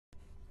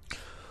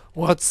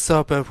What's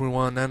up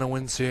everyone,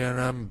 Annowins here and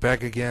I'm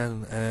back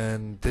again,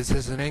 and this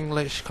is an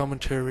English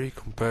commentary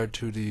compared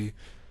to the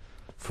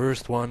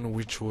first one,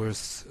 which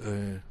was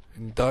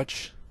in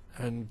Dutch,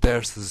 and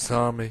there's the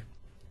zombie.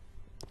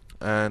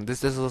 And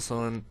this is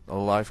also a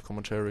live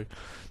commentary.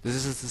 This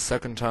is the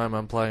second time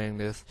I'm playing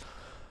this.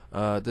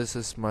 This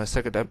is my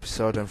second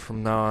episode, and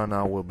from now on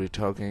I will be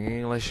talking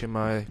English in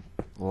my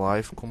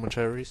live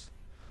commentaries.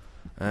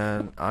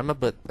 And I'm a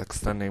bit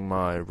extending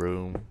my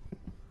room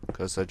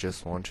because I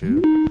just want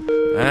to,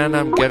 and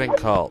I'm getting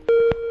called,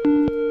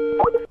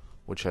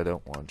 which I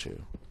don't want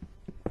to.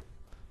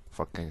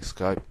 Fucking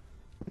Skype.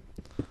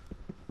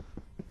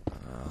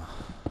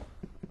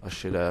 I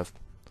should have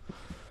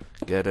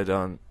get it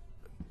on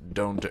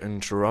don't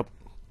interrupt,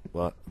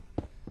 but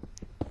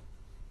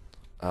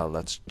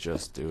let's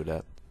just do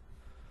that.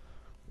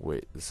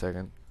 Wait a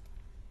second.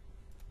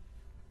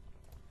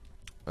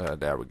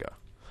 There we go.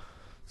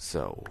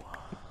 So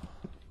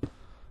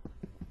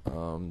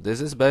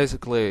this is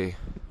basically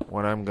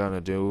what I'm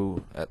gonna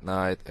do at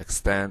night.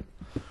 Extend.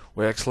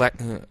 We're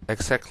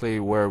exactly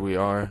where we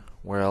are,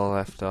 where I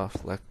left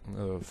off like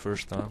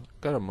first time.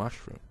 Got a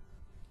mushroom.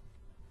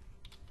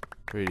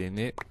 Pretty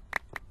neat.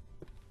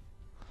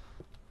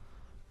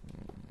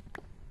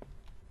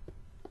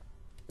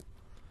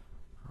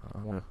 I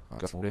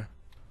got some there.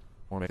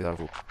 I wanna make it out of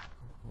wood.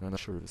 I'm not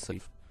sure if it's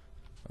safe.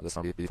 That's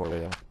not before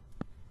way out.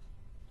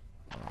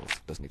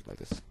 Let's make it like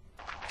this.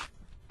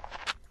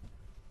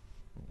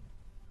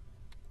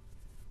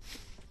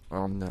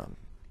 No.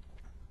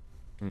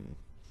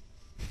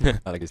 I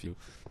like this view.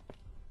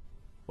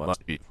 What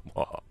must be?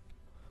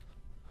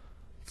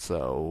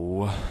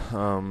 So,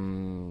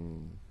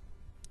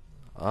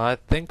 I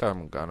think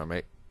I'm gonna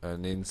make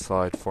an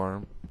inside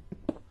farm.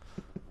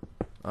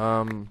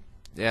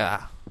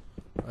 Yeah.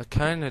 I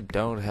kinda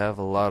don't have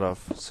a lot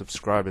of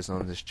subscribers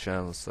on this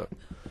channel, so,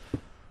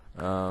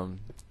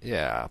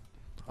 yeah.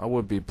 I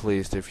would be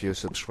pleased if you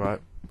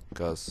subscribe,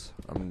 because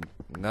I'm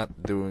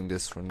not doing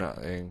this for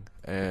nothing,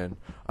 and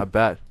I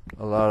bet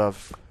a lot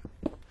of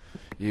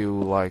you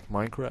like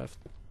Minecraft,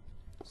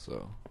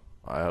 so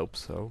I hope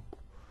so.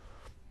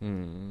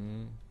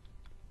 Do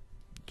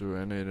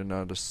I need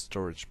another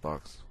storage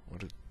box?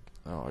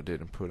 Oh, I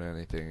didn't put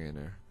anything in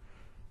there.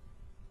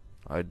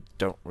 I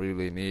don't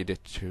really need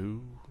it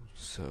to,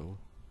 so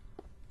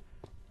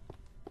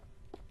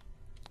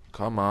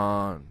come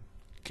on,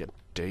 get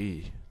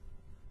D.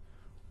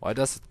 Why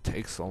does it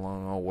take so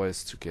long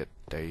always to get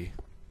D?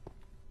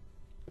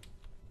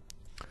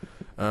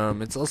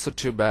 It's also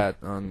too bad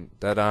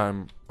that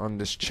I'm on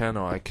this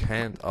channel. I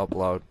can't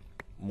upload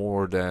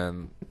more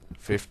than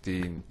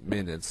 15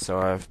 minutes, so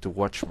I have to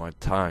watch my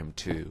time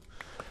too.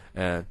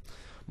 And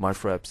my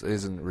Fraps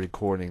isn't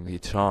recording the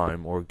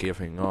time or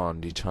giving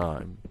on the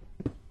time,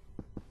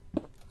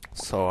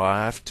 so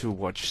I have to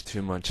watch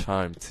too much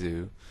time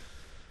too.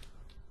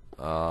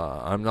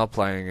 I'm not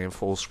playing in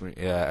full screen.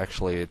 Yeah,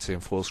 actually it's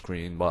in full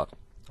screen, but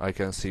I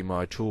can see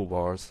my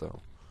toolbar, so.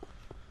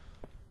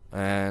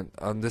 And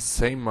on this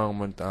same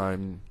moment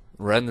I'm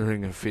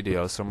rendering a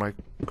video, so my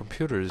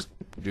computer is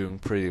doing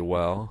pretty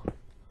well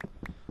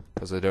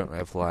because I don't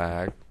have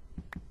lag.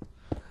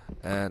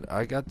 And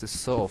I got to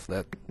solve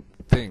that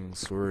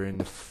things were in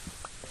the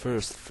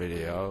first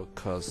video,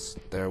 cause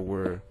there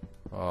were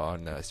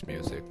nice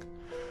music.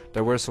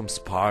 There were some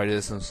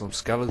spiders and some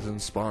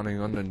skeletons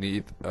spawning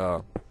underneath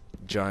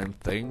giant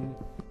thing.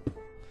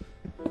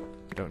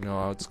 I don't know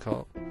how it's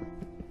called.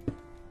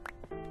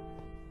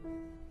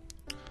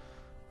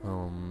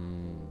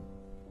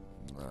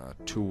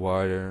 Two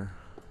wider,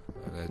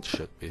 and it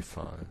should be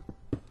fine.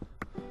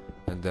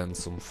 And then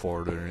some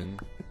further in.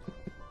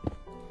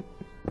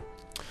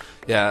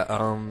 Yeah,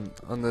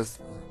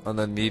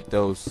 underneath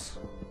those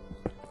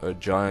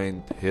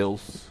giant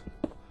hills,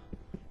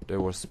 they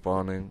were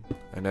spawning,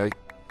 and I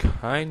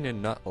kinda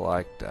not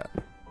like that.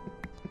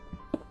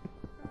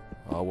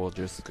 I will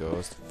just go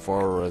as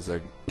far as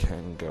I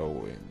can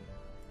go in.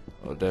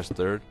 Oh, there's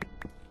dirt.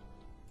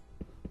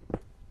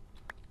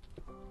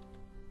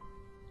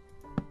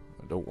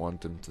 I don't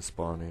want them to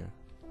spawn here.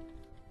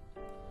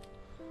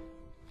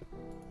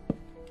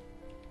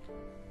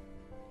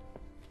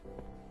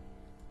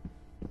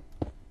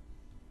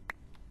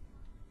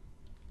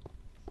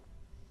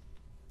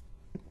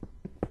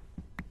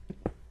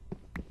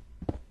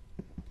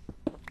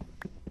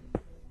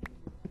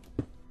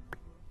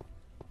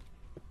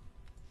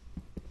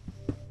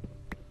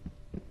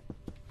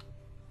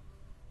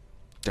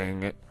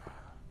 Dang it.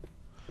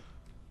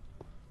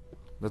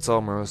 That's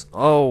almost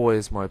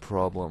always my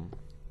problem.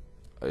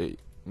 I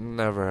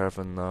never have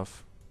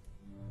enough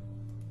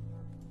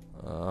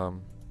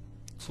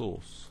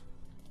tools.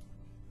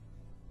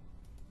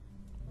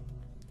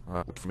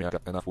 For me I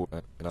got enough wood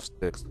and enough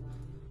sticks.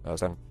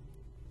 7.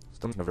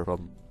 Stone's never a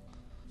problem.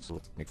 So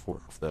let's make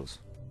 4 of those.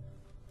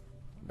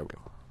 There we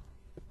go.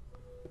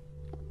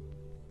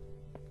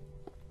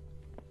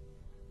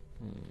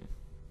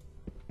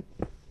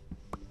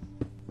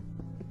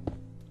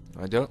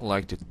 I don't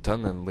like the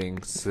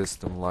tunneling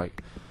system,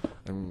 like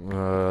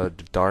the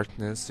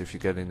darkness. If you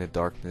get in the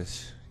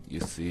darkness, you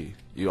see.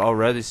 You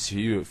already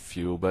see a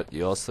few, but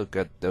you also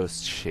get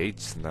those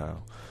shades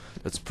now.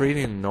 That's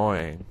pretty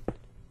annoying.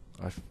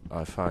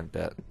 I find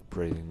that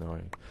pretty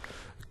annoying.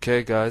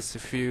 Okay, guys,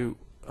 if you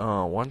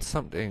want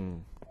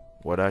something,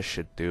 what I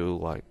should do,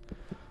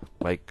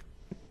 like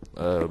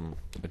a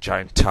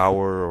giant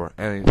tower or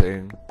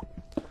anything,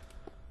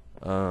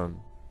 I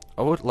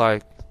would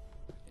like,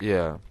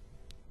 yeah,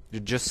 you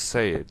just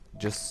say it.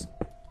 Just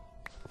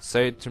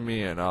say it to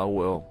me, and I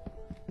will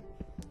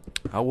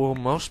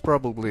most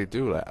probably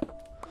do that.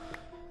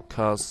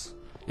 Cause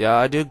yeah,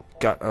 I do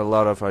got a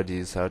lot of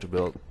ideas how to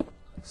build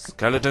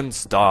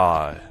skeletons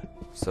die.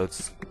 So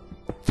it's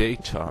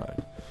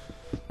daytime.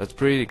 That's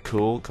pretty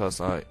cool,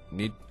 cause I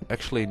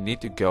actually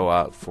need to go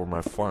out for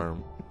my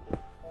farm.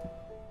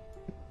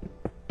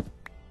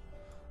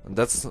 And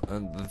that's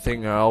the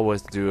thing I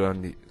always do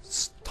on the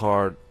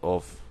start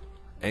of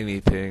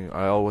anything.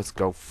 I always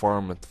go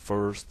farm at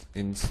first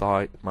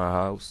inside my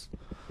house,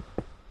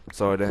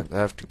 so I don't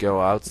have to go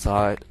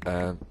outside,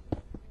 and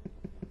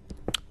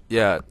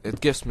yeah, it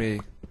gives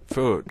me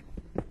food.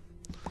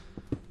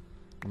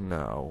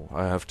 Now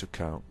I have to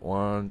count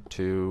 1,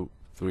 2,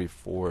 3,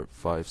 4,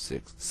 5,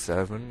 6,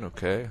 7.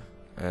 Okay,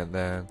 and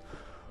then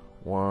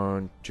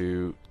 1,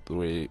 2,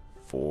 3,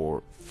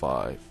 4,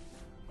 5,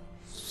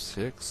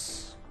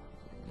 6.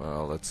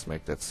 Well, let's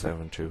make that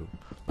 7 too.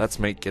 Let's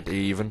make it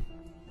even,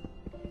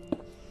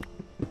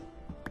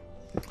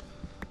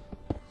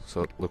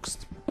 so it looks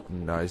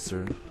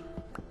nicer.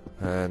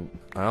 And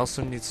I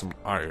also need some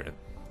iron.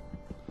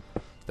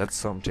 That's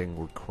something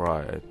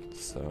required,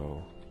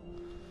 so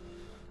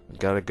I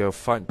gotta go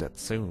find that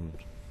soon.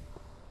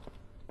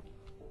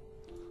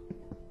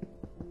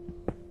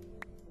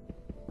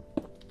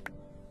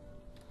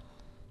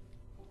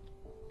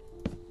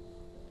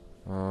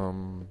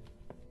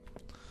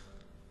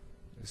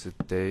 Is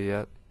it day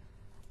yet?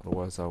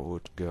 Otherwise I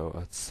would go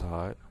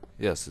outside.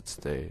 Yes, it's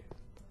day.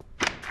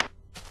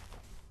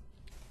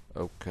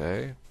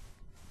 Okay.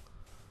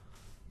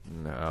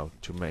 Now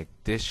to make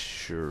this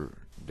sure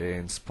they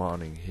ain't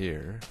spawning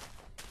here,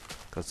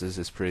 cause this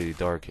is pretty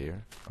dark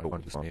here. I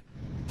want to spawn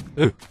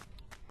it.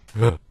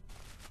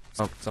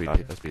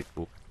 Somebody, that's pretty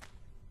cool.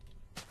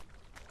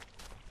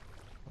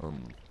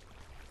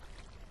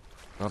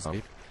 Not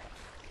zombie.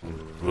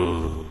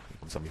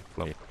 Zombie,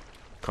 fly.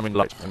 Come in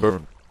light and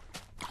burn.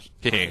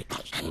 King.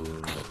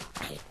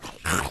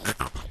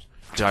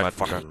 Giant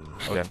fucker.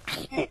 Okay.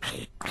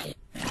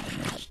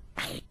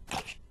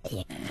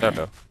 There we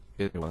go.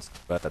 Hit me once,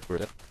 but that's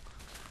worth it.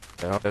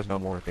 I hope there's no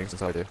more things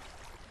inside here.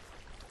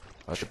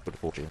 I should put a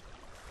full here.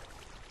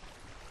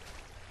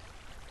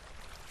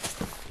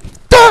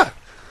 Ah!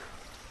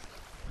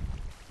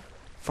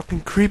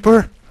 Fucking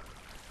creeper!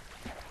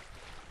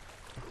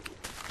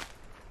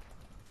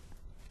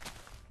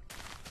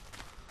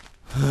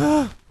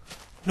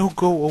 No,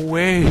 go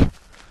away!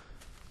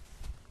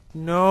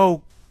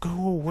 No, go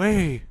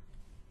away!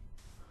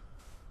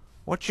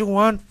 What you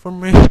want from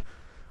me?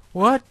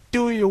 What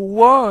do you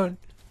want?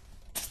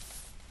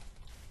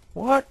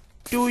 What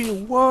do you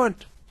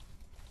want?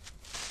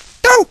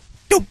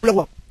 Don't blow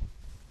up!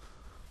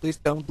 Please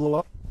don't blow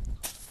up.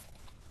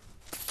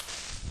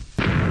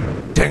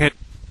 Dang it!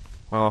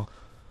 Well,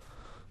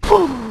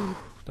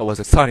 that was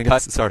exciting,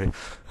 guys. Sorry.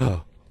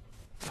 Oh,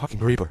 fucking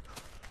Reaper.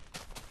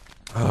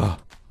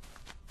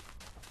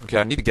 Okay,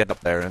 I need to get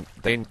up there, and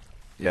they,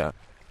 yeah,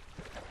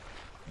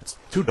 it's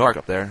too dark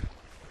up there.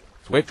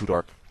 It's way too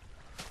dark.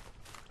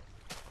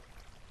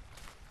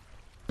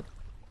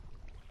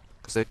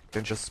 Cause they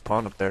can just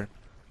spawn up there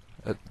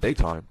at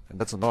daytime, and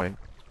that's annoying.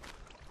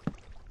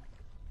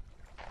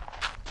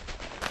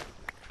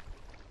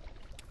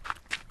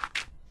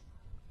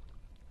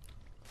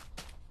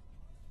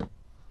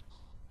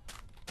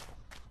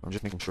 I'm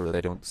just making sure that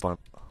they don't spawn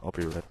up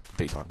here at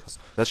daytime, cause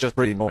that's just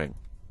pretty annoying.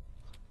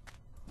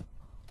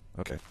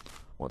 Okay,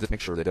 well, just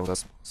make sure they don't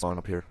just spawn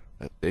up here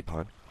at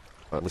daytime.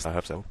 At least I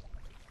hope so.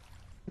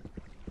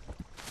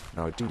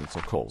 Now I do need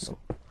some coal, so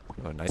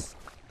nice.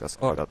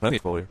 Oh, I got plenty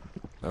of coal here.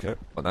 Okay,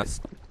 well, nice.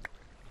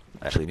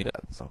 I actually need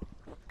that, so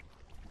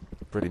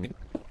pretty neat.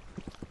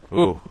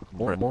 Ooh,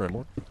 more and more and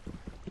more.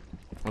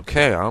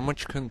 Okay, how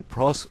much can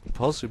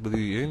possibly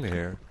be in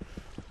here?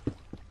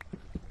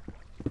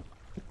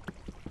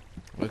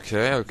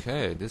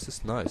 Okay, this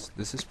is nice.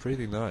 This is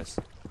pretty nice.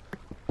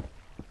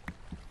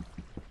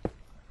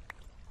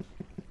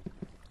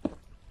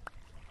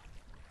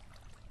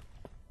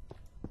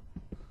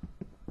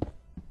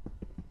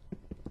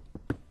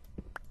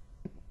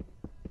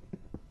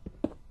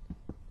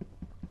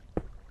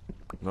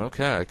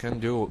 Okay, I can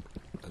do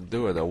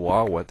it a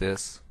while with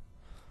this.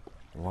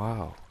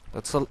 Wow,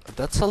 that's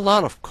a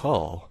lot of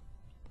coal.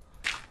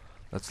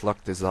 Let's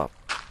lock this up,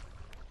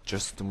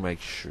 just to make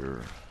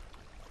sure.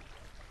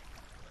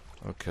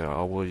 Okay,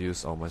 I will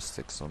use all my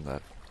sticks on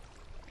that.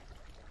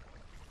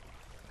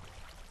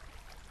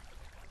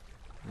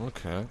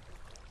 Okay.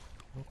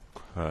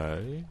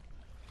 Okay.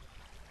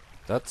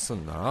 That's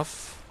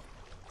enough,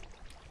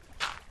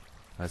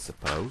 I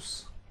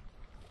suppose.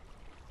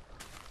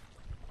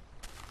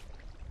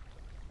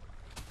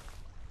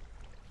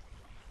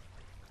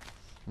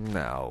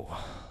 Now,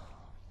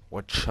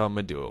 what shall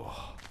we do?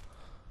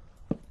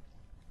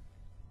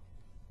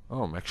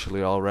 Oh, I'm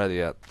actually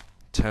already at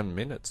 10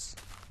 minutes.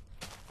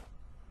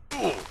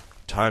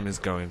 Time is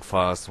going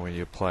fast when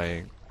you're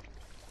playing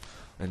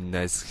a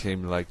nice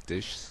game like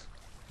this.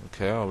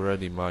 Okay, I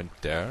already mined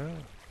there.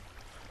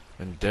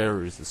 And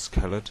there is a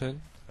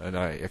skeleton. And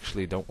I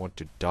actually don't want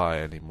to die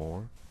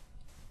anymore.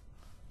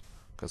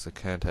 Because I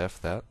can't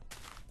have that.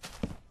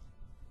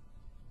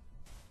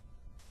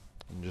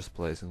 I'm just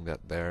placing that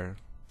there.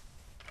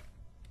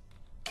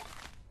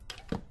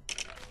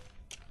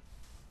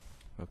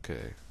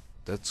 Okay,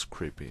 that's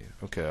creepy.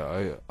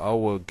 Okay, I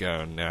will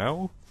go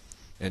now,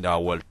 and I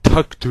will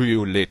talk to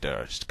you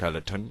later,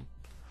 skeleton.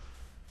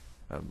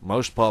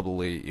 Most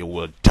probably you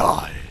will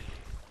die.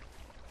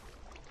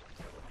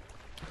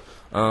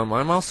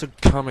 I'm also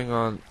coming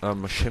on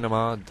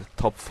Machinima, the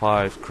top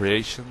 5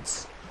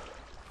 creations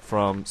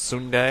from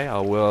Sunday.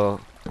 I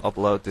will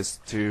upload this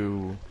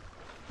to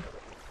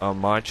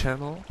my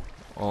channel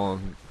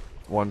on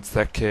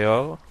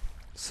 1sec.ko.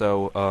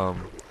 So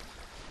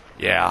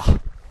yeah.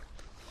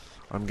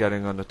 I'm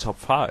getting on the top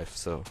 5,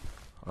 so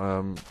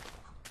I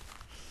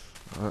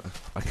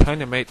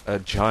kinda made a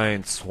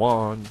giant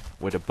swan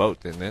with a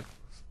boat in it,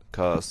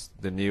 cause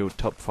the new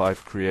top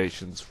 5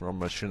 creations from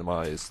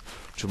Machinima is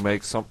to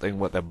make something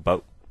with a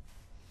boat.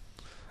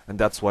 And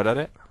that's what I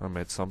did. I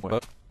made something.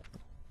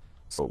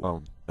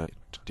 So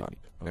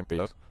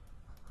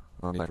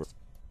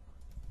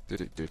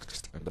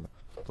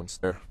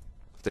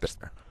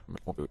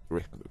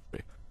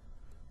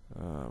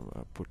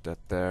put that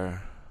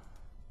there.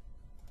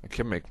 I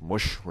can make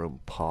mushroom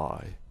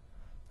pie.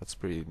 That's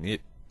pretty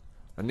neat.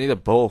 I need a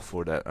bowl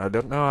for that. I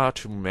don't know how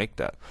to make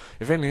that.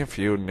 If any of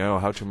you know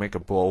how to make a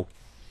bowl,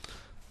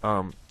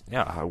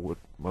 yeah, I would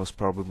most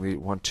probably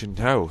want to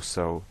know.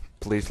 So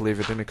please leave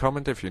it in the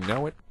comment if you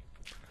know it,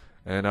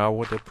 and I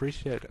would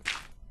appreciate it.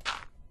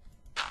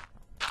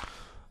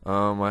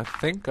 I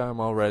think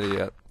I'm already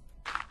at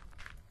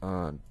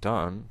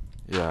done.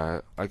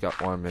 Yeah, I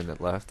got 1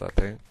 minute left. I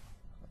think.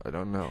 I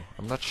don't know.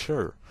 I'm not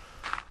sure.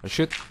 I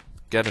should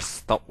get a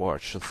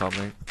stopwatch or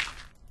something,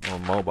 or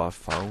mobile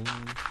phone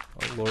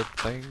alert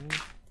thing.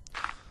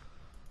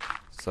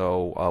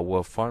 So I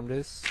will farm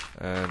this,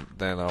 and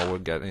then I will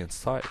get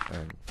inside,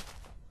 and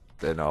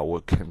then I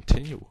will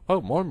continue. Oh,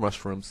 more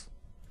mushrooms.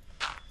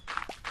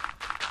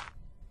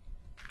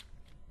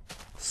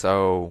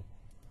 So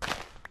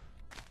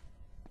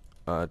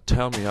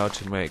tell me how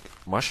to make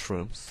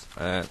mushrooms,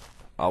 and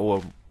I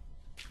will,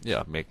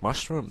 yeah, make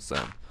mushrooms.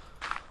 And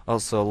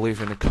also leave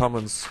in the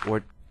comments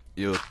what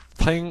you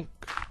think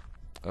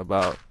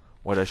about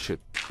what I should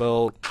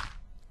build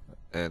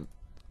and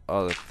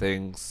other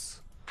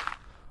things.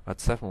 At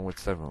 7 with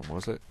 7,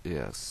 was it?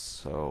 Yes.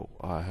 So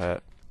I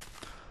had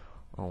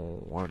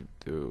 1,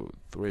 2,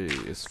 3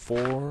 is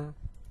 4.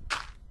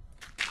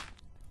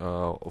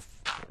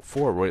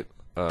 4 with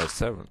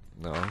 7.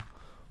 No,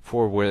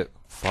 4 with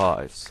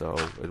 5. So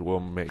it will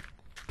make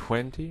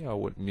 20. I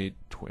would need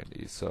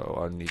 20. So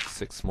I need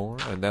 6 more,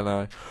 and then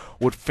I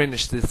would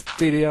finish this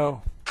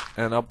video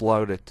and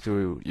upload it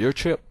to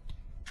YouTube,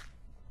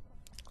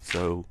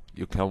 so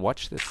you can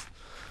watch this.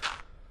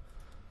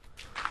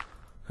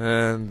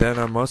 And then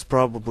I most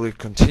probably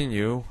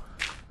continue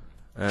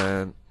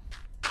and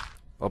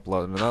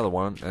upload another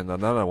one and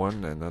another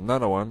one and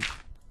another one,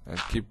 and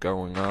keep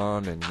going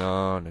on and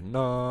on and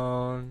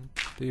on.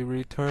 The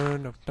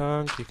return of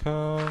Donkey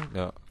Kong.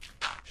 No,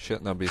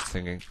 should not be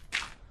singing.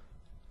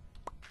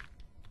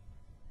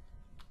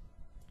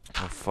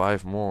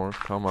 5 more,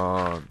 come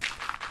on.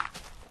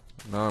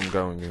 Now I'm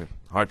going in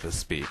hyper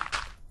speed.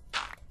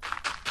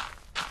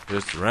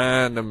 Just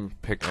random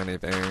pick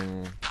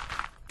anything.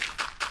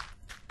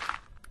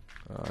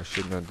 I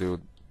should not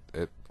do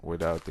it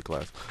without the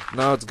glass.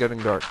 Now it's getting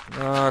dark.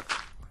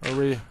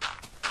 Hurry.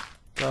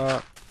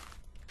 Come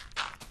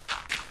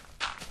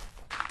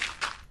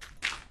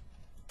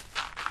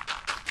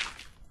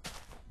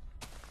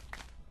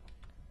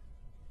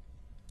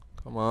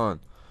on.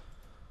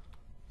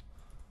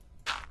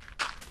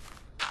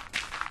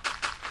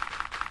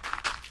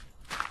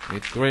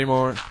 Need 3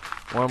 more.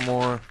 1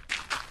 more.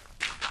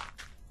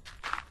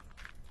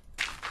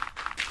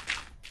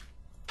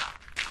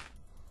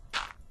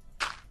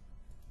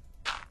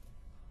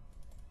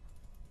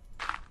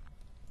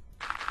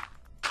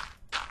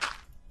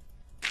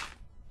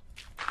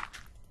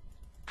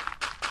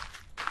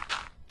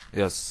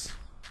 Yes.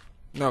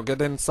 Now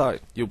get inside,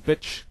 you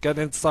bitch. Get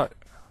inside.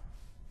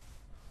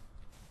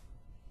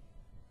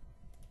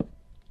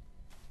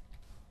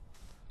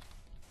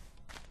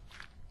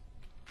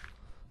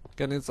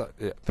 Get inside.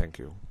 Yeah, thank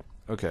you.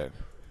 Okay.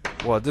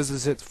 Well, this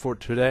is it for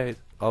today.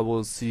 I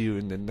will see you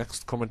in the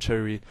next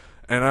commentary.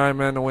 And I'm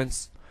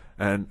Annowins.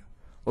 And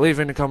leave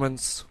in the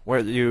comments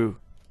what you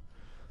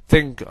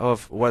think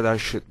of what I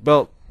should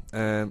build.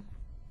 And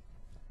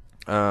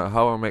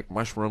how I make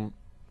mushroom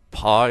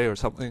pie or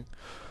something.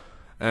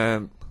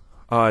 And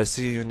I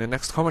see you in the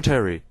next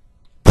commentary.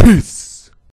 Peace!